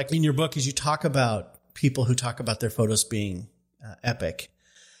things I like in your book is you talk about people who talk about their photos being epic,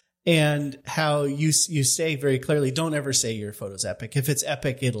 and how you say very clearly, don't ever say your photo's epic. If it's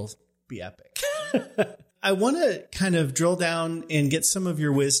epic, it'll be epic. I want to kind of drill down and get some of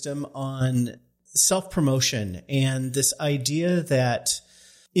your wisdom on self-promotion and this idea that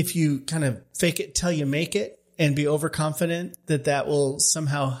if you kind of fake it till you make it and be overconfident, that will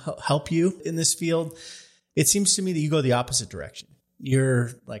somehow help you in this field. It seems to me that you go the opposite direction. You're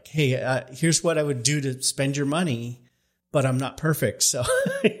like, hey, here's what I would do to spend your money, but I'm not perfect. So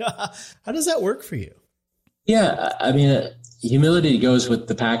how does that work for you? Yeah, I mean, humility goes with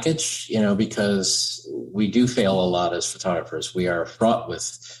the package, because we do fail a lot as photographers. We are fraught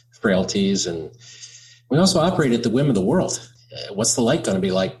with frailties, and we also operate at the whim of the world. What's the light going to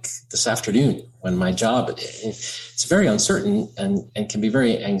be like this afternoon when my job, it's very uncertain and can be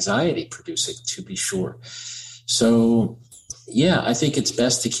very anxiety producing, to be sure. So yeah, I think it's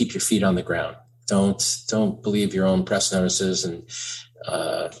best to keep your feet on the ground. Don't believe your own press notices, and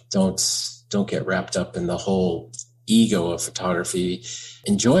don't get wrapped up in the whole ego of photography.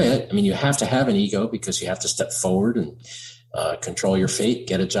 Enjoy it. I mean, you have to have an ego because you have to step forward and control your fate,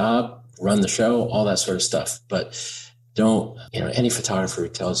 get a job, run the show, all that sort of stuff. But don't, any photographer who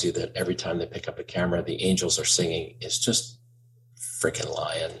tells you that every time they pick up a camera, the angels are singing is just freaking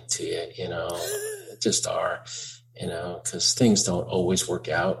lying to you, just are, because things don't always work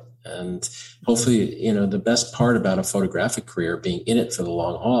out. And hopefully, the best part about a photographic career, being in it for the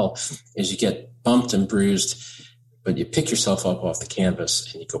long haul, is you get bumped and bruised, but you pick yourself up off the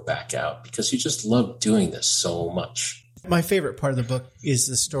canvas and you go back out because you just love doing this so much. My favorite part of the book is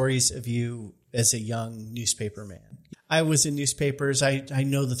the stories of you as a young newspaper man. I was in newspapers. I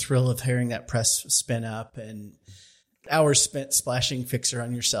know the thrill of hearing that press spin up and hours spent splashing fixer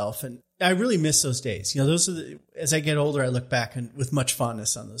on yourself. And I really miss those days. Those are as I get older, I look back with much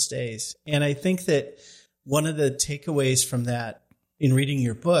fondness on those days. And I think that one of the takeaways from that in reading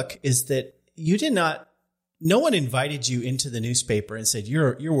your book is that you did not no one invited you into the newspaper and said,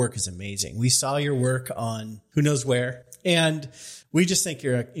 your work is amazing. We saw your work on who knows where, and we just think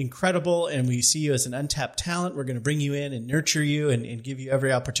you're incredible, and we see you as an untapped talent. We're going to bring you in and nurture you and give you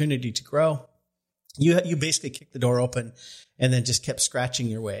every opportunity to grow. You basically kicked the door open and then just kept scratching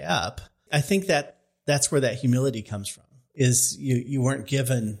your way up. I think that's where that humility comes from, is you weren't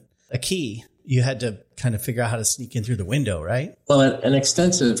given a key. You had to kind of figure out how to sneak in through the window, right? Well, an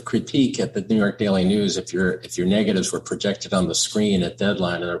extensive critique at the New York Daily News, if your negatives were projected on the screen at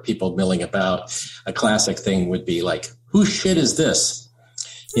deadline and there are people milling about, a classic thing would be like, whose shit is this?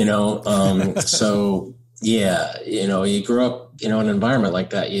 So yeah, you grow up, in an environment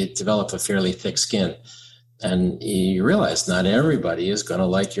like that, you develop a fairly thick skin, and you realize not everybody is going to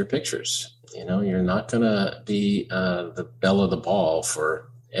like your pictures. You're not going to be the belle of the ball for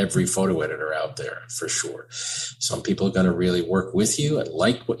every photo editor out there, for sure. Some people are going to really work with you and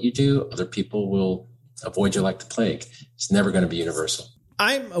like what you do. Other people will avoid you like the plague. It's never going to be universal.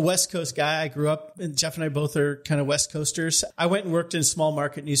 I'm a West Coast guy. I grew up, and Jeff and I both are kind of West Coasters. I went and worked in small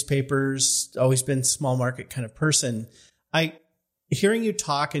market newspapers, always been small market kind of person. Hearing you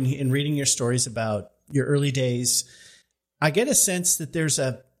talk and reading your stories about your early days, I get a sense that there's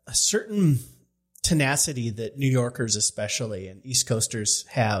a certain tenacity that New Yorkers especially and East Coasters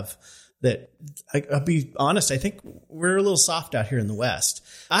have that, I'll be honest, I think we're a little soft out here in the West.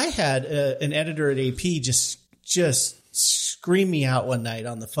 I had an editor at AP just scream me out one night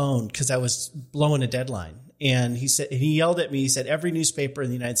on the phone because I was blowing a deadline. And he yelled at me, he said, every newspaper in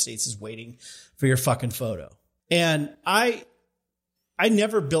the United States is waiting for your fucking photo. And I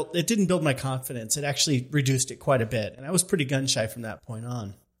it didn't build my confidence. It actually reduced it quite a bit. And I was pretty gun shy from that point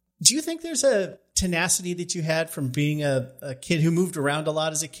on. Do you think there's a tenacity that you had from being a kid who moved around a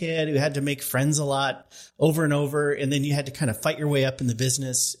lot as a kid, who had to make friends a lot over and over, and then you had to kind of fight your way up in the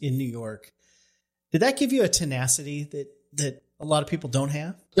business in New York? Did that give you a tenacity that a lot of people don't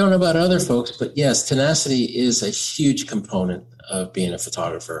have? I don't know about other folks, but yes, tenacity is a huge component of being a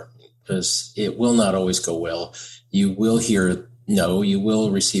photographer, because it will not always go well. You will hear no, you will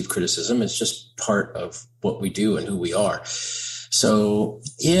receive criticism. It's just part of what we do and who we are. So,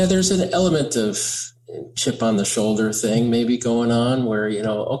 yeah, there's an element of chip on the shoulder thing maybe going on where,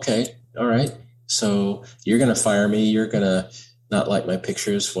 okay, all right, so you're going to fire me. You're going to not like my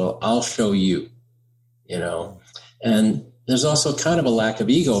pictures. Well, I'll show you, and there's also kind of a lack of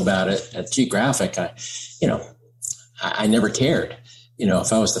ego about it. At Geographic, I never cared.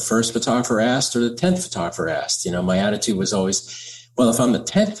 If I was the first photographer asked or the 10th photographer asked, my attitude was always, well, if I'm the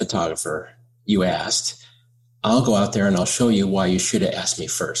 10th photographer you asked, I'll go out there and I'll show you why you should have asked me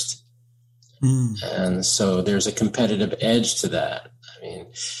first. And so there's a competitive edge to that. I mean,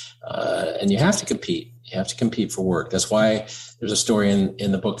 and you have to compete. You have to compete for work. That's why there's a story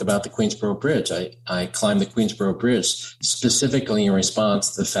in the book about the Queensboro Bridge. I climbed the Queensboro Bridge specifically in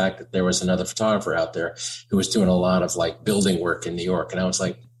response to the fact that there was another photographer out there who was doing a lot of like building work in New York. And I was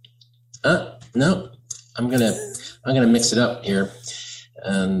like, no, I'm going to mix it up here.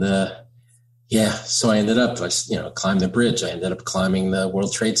 And, yeah, so I ended up, climbed the bridge. I ended up climbing the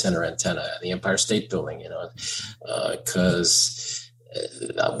World Trade Center antenna, the Empire State Building, because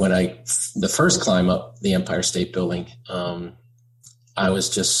when the first climb up the Empire State Building, I was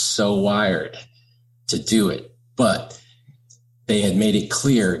just so wired to do it. But they had made it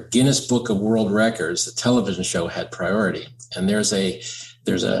clear, Guinness Book of World Records, the television show, had priority. And there's an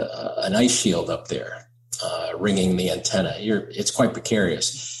ice shield up there ringing the antenna. It's quite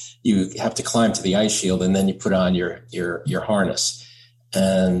precarious. You have to climb to the ice shield, and then you put on your harness,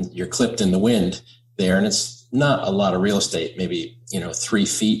 and you're clipped in the wind there. And it's not a lot of real estate, maybe, 3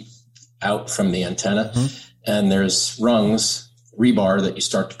 feet out from the antenna. Mm-hmm. And there's rungs, rebar that you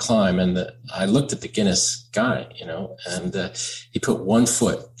start to climb. And I looked at the Guinness guy, and he put 1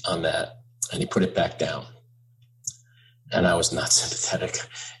 foot on that and he put it back down. And I was not sympathetic.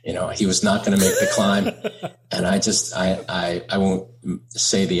 He was not going to make the climb. And I won't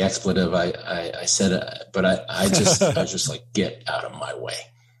say the expletive I said, but I was just like, get out of my way.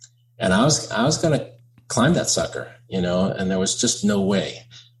 And I was going to climb that sucker, and there was just no way.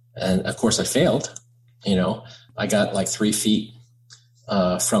 And of course I failed. I got like 3 feet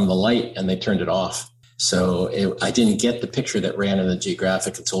from the light, and they turned it off. So I didn't get the picture that ran in the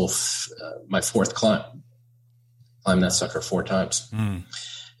Geographic until my 4th climb. Climbed that sucker 4 times.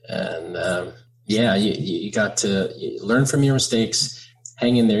 And you got to learn from your mistakes,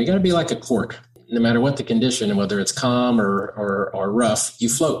 hang in there. You got to be like a cork. No matter what the condition, whether it's calm or rough, you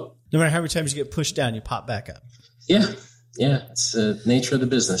float. No matter how many times you get pushed down, you pop back up. Yeah. it's the nature of the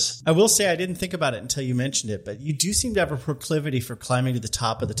business. I will say I didn't think about it until you mentioned it, but you do seem to have a proclivity for climbing to the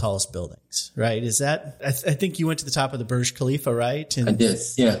top of the tallest buildings, right? Is that, I think you went to the top of the Burj Khalifa, right? And, I did,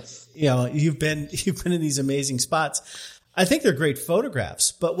 yeah. You've been in these amazing spots. I think they're great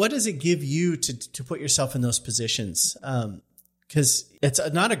photographs, but what does it give you to put yourself in those positions? Because it's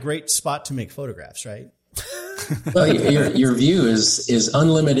not a great spot to make photographs, right? Well, your view is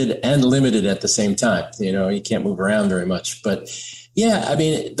unlimited and limited at the same time. You can't move around very much. But yeah, I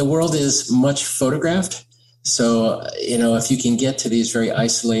mean, the world is much photographed. So, if you can get to these very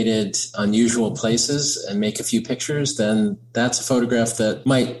isolated, unusual places and make a few pictures, then that's a photograph that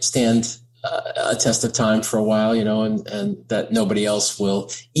might stand a test of time for a while, and that nobody else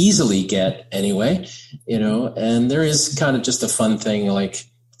will easily get anyway, and there is kind of just a fun thing. Like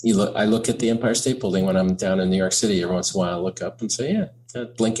I look at the Empire State Building when I'm down in New York City every once in a while. I look up and say, yeah,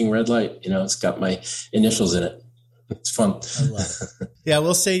 that blinking red light, it's got my initials in it. It's fun. I love it. Yeah, I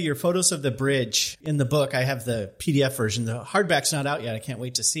will say your photos of the bridge in the book, I have the PDF version. The hardback's not out yet. I can't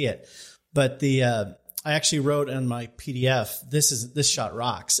wait to see it. But I actually wrote on my PDF, this shot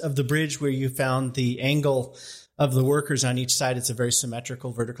rocks, of the bridge where you found the angle of the workers on each side. It's a very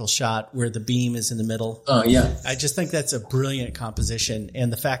symmetrical vertical shot where the beam is in the middle. Oh, yeah. I just think that's a brilliant composition.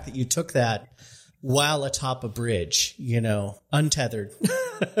 And the fact that you took that while atop a bridge, untethered,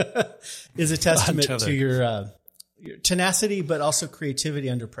 is a testament to your tenacity, but also creativity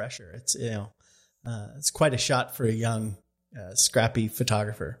under pressure. It's, it's quite a shot for a young, scrappy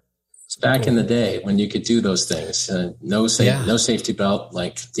photographer. It's back in the day when you could do those things. No safety belt.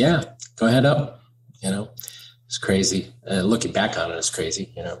 Like, yeah, go ahead up. It's crazy. Looking back on it, it's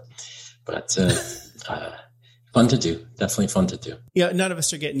crazy. But fun to do. Definitely fun to do. Yeah, none of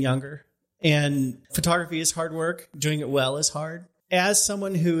us are getting younger, and photography is hard work. Doing it well is hard. As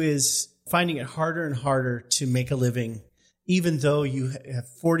someone who is finding it harder and harder to make a living, even though you have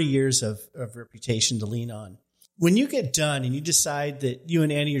 40 years of reputation to lean on. When you get done and you decide that you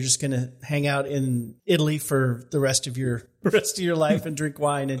and Annie are just going to hang out in Italy for the rest of your life and drink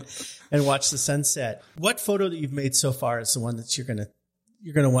wine and watch the sunset, what photo that you've made so far is the one that you're going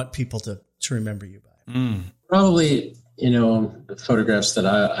to want people to remember you by? Probably, the photographs that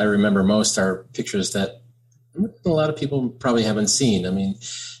I remember most are pictures that a lot of people probably haven't seen. I mean,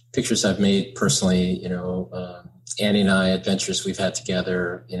 pictures I've made personally, Annie and I, adventures we've had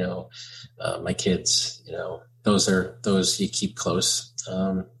together, my kids, those you keep close.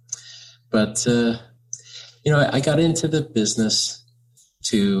 But I got into the business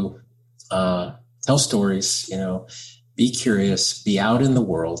to tell stories, be curious, be out in the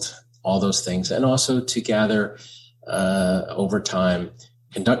world, all those things, and also to gather over time,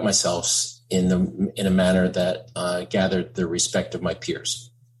 conduct myself in a manner that gathered the respect of my peers.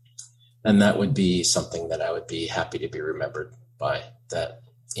 And that would be something that I would be happy to be remembered by. That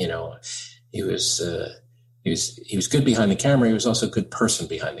he was good behind the camera. He was also a good person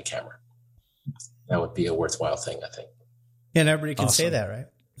behind the camera. That would be a worthwhile thing, I think. And everybody can say that, right?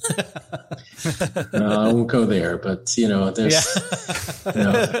 I won't go there, but there's,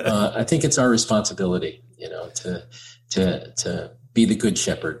 I think it's our responsibility, to be the good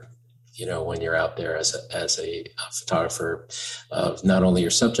shepherd, when you're out there as a photographer of not only your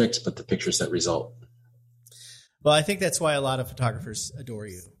subjects, but the pictures that result. Well, I think that's why a lot of photographers adore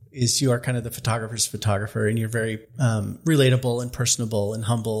you. Is you are kind of the photographer's photographer, and you're very relatable and personable and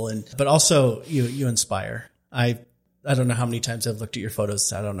humble, but also you inspire. I don't know how many times I've looked at your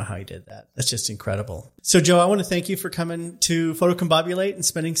photos. I don't know how you did that. That's just incredible. So, Joe, I want to thank you for coming to Photocombobulate and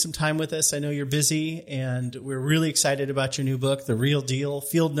spending some time with us. I know you're busy, and we're really excited about your new book, The Real Deal: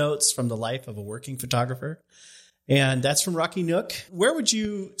 Field Notes from the Life of a Working Photographer. And that's from Rocky Nook. Where would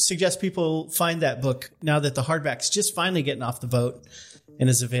you suggest people find that book now that the hardback's just finally getting off the boat and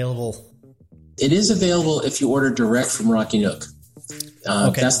is available? It is available if you order direct from Rocky Nook.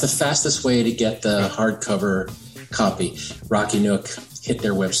 Okay. That's the fastest way to get the hardcover copy. Rocky Nook, hit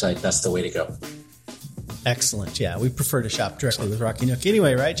their website. That's the way to go. Excellent. Yeah, we prefer to shop directly with Rocky Nook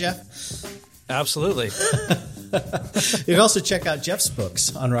anyway, right, Jeff? Absolutely. You can also check out Jeff's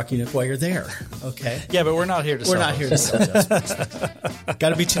books on Rocky Nook while you're there. Okay. Yeah, but we're not here to sell. We're not here to sell Jeff's books. Got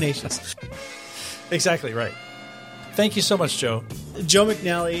to be tenacious. Exactly right. Thank you so much, Joe. Joe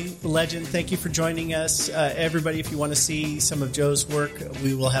McNally, legend, thank you for joining us. Everybody, if you want to see some of Joe's work,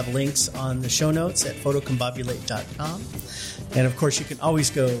 we will have links on the show notes at photocombobulate.com. And, of course, you can always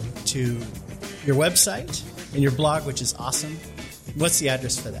go to your website and your blog, which is awesome. What's the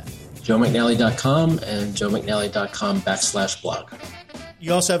address for that? JoeMcNally.com and JoeMcNally.com/blog.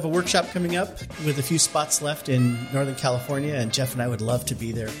 You also have a workshop coming up with a few spots left in Northern California, and Jeff and I would love to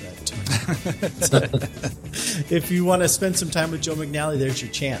be there. But if you want to spend some time with Joe McNally, there's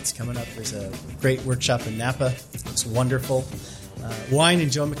your chance. Coming up, there's a great workshop in Napa. Looks wonderful. Wine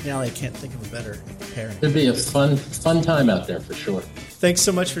and Joe McNally, I can't think of a better pairing. It'd be a fun time out there for sure. Thanks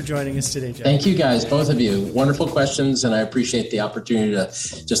so much for joining us today, Jeff. Thank you guys, both of you. Wonderful questions, and I appreciate the opportunity to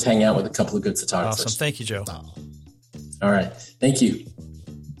just hang out with a couple of good photographers. Awesome. Thank you, Joe. All right. Thank you.